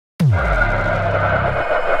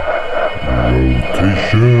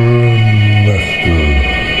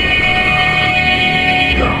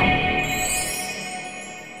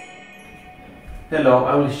Hello,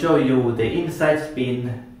 I will show you the inside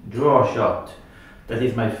spin draw shot. That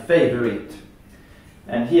is my favorite.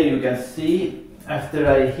 And here you can see, after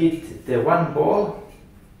I hit the one ball,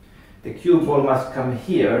 the cue ball must come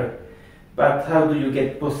here. But how do you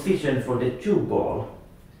get position for the cue ball?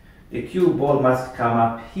 The cue ball must come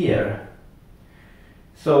up here.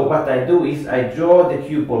 So what I do is I draw the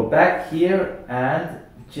cue ball back here and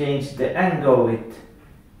change the angle with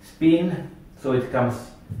spin so it comes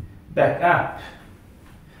back up.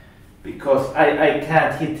 Because I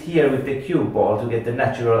can't hit here with the cue ball to get the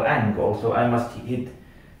natural angle, so I must hit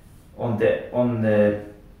on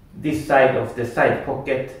this side of the side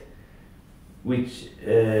pocket, which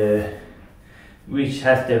has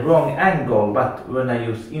the wrong angle. But when I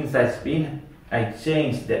use inside spin, I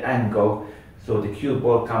change the angle so the cue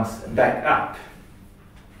ball comes back up.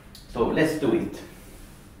 So let's do it.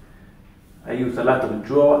 I use a lot of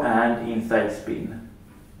draw and inside spin.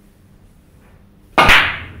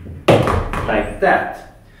 Like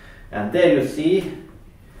that. And there you see,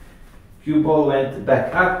 cue ball went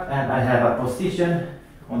back up and I have a position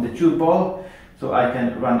on the cue ball so I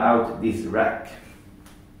can run out this rack.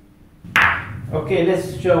 Okay,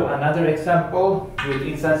 let's show another example with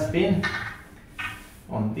inside spin.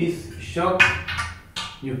 On this shot,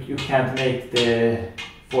 you can't make the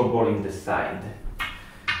 4 ball in the side.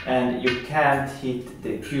 And you can't hit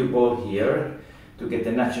the cue ball here to get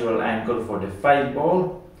the natural angle for the 5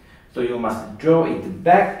 ball. So you must draw it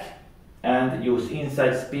back and use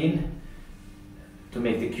inside spin to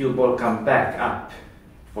make the cue ball come back up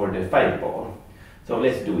for the 5 ball. So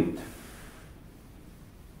let's do it.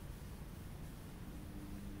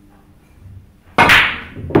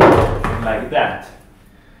 Like that.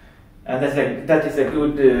 And that is a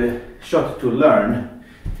good shot to learn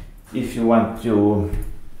if you want to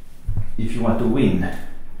win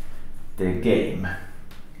the game.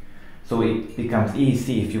 So it becomes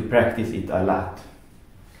easy if you practice it a lot.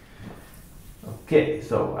 Okay,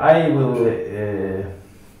 so I will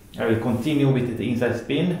continue with the inside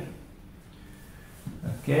spin.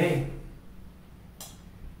 Okay.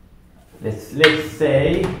 Let's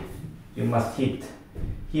say you must hit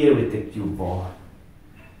here with the cue ball.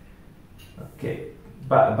 Okay,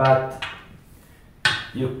 but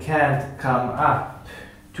you can't come up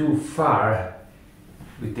too far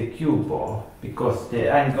with the cue ball, because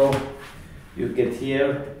the angle you get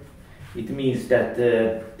here, it means that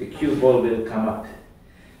the cue ball will come up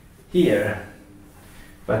here.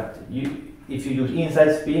 But if you use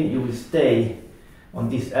inside spin, you will stay on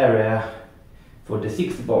this area for the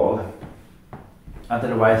 6 ball.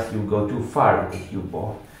 Otherwise you go too far with the cue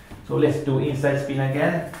ball. So let's do inside spin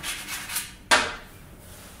again.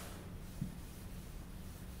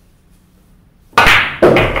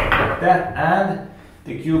 Like that, and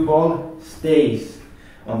the cue ball stays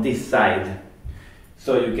on this side,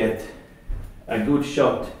 so you get a good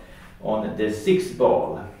shot on the 6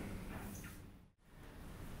 ball.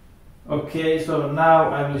 Okay, so now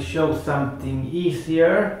I will show something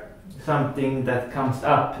easier, something that comes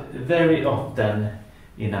up very often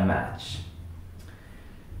in a match.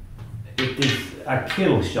 It is a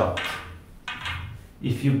kill shot.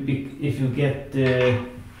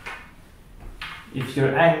 If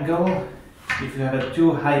your angle, if you have a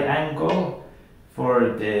too high angle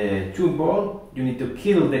for the 2 ball, you need to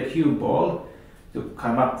kill the cue ball to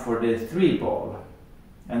come up for the 3 ball.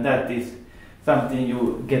 And that is something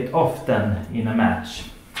you get often in a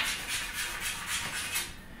match.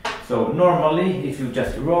 So normally, if you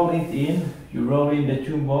just roll it in, you roll in the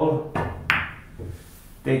 2 ball,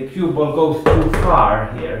 the cue ball goes too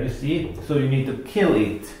far here, you see, so you need to kill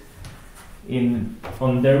it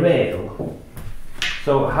on the rail.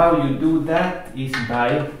 So how you do that is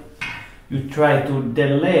by you try to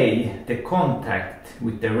delay the contact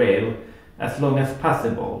with the rail as long as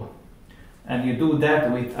possible. And you do that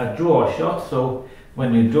with a draw shot, so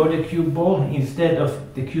when you draw the cue ball, instead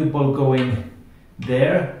of the cue ball going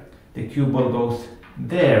there, the cue ball goes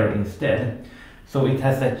there instead. So it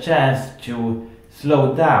has a chance to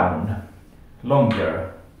slow down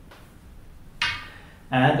longer.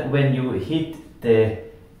 And when you hit the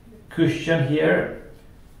cushion here,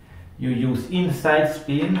 you use inside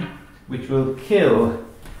spin, which will kill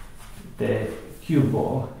the cue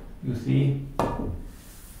ball. You see,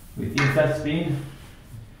 with inside spin,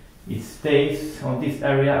 it stays on this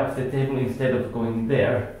area of the table instead of going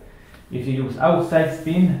there. If you use outside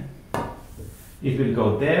spin, it will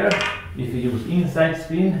go there. If you use inside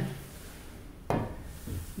spin,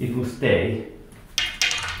 it will stay.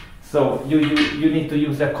 So you need to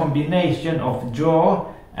use a combination of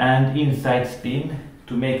draw and inside spin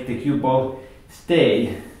to make the cue ball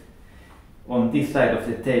stay on this side of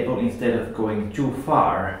the table instead of going too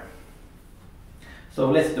far. So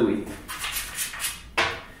let's do it.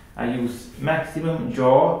 I use maximum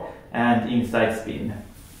draw and inside spin.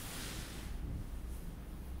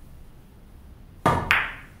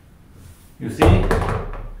 You see?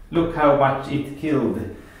 Look how much it killed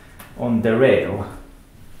on the rail.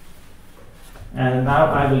 And now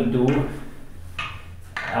I will do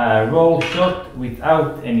a roll shot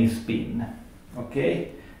without any spin.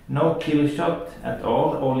 Okay? No kill shot at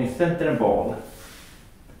all, only center ball.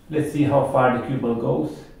 Let's see how far the cue ball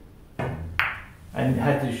goes. I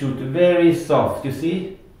had to shoot very soft, you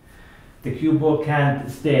see? The cue ball can't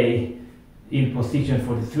stay in position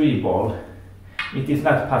for the 3 ball. It is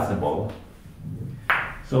not possible.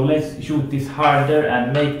 So let's shoot this harder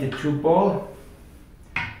and make the cue ball.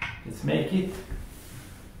 Let's make it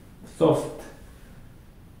soft.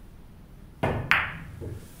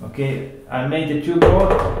 Okay, I made the cue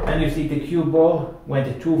ball, and you see the cue ball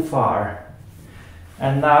went too far.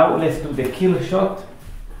 And now let's do the kill shot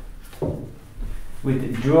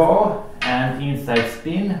with draw and inside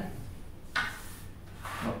spin.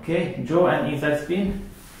 Okay, draw and inside spin.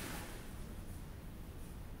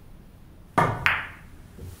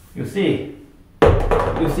 You see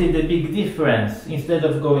the big difference. Instead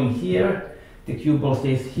of going here, the cue ball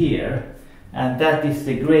stays here, and that is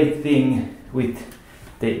the great thing with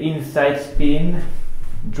the inside spin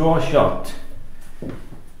draw shot.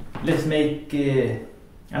 Let's make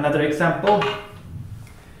another example.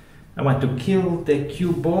 I want to kill the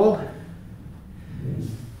cue ball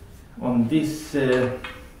on this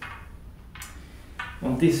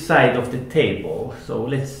side of the table. So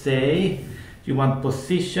let's say you want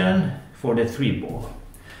position for the 3 ball.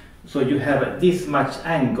 So you have this much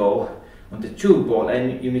angle on the 2 ball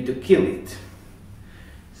and you need to kill it.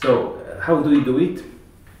 So how do you do it?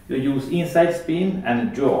 You use inside spin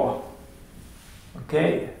and draw.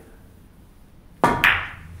 Okay.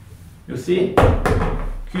 You see?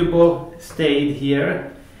 Cue ball stayed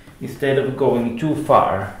here instead of going too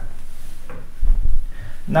far.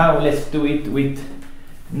 Now let's do it with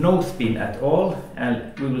no spin at all,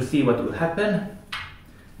 and we will see what will happen.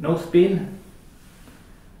 No spin.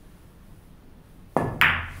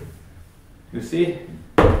 You see?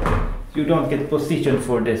 You don't get position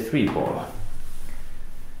for the 3 ball.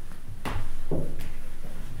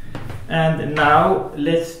 And now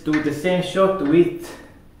let's do the same shot with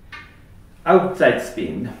outside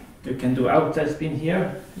spin. You can do outside spin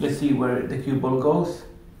here. Let's see where the cue ball goes.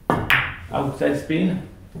 Outside spin.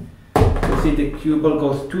 You see the cue ball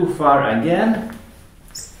goes too far again.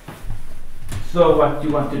 So what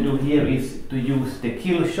you want to do here is to use the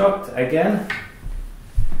kill shot again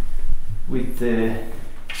with the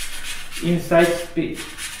inside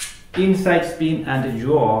spin and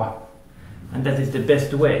draw, and that is the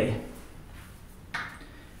best way.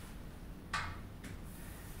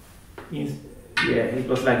 Yeah, it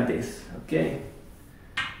was like this, okay?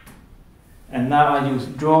 And now I use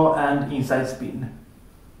draw and inside spin.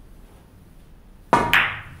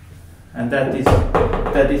 And that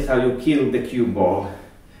is how you kill the cue ball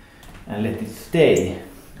and let it stay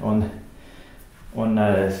on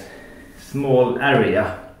a small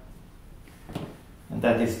area. And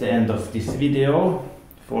that is the end of this video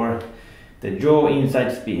for the draw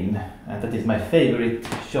inside spin, and that is my favorite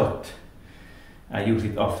shot. I use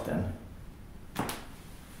it often.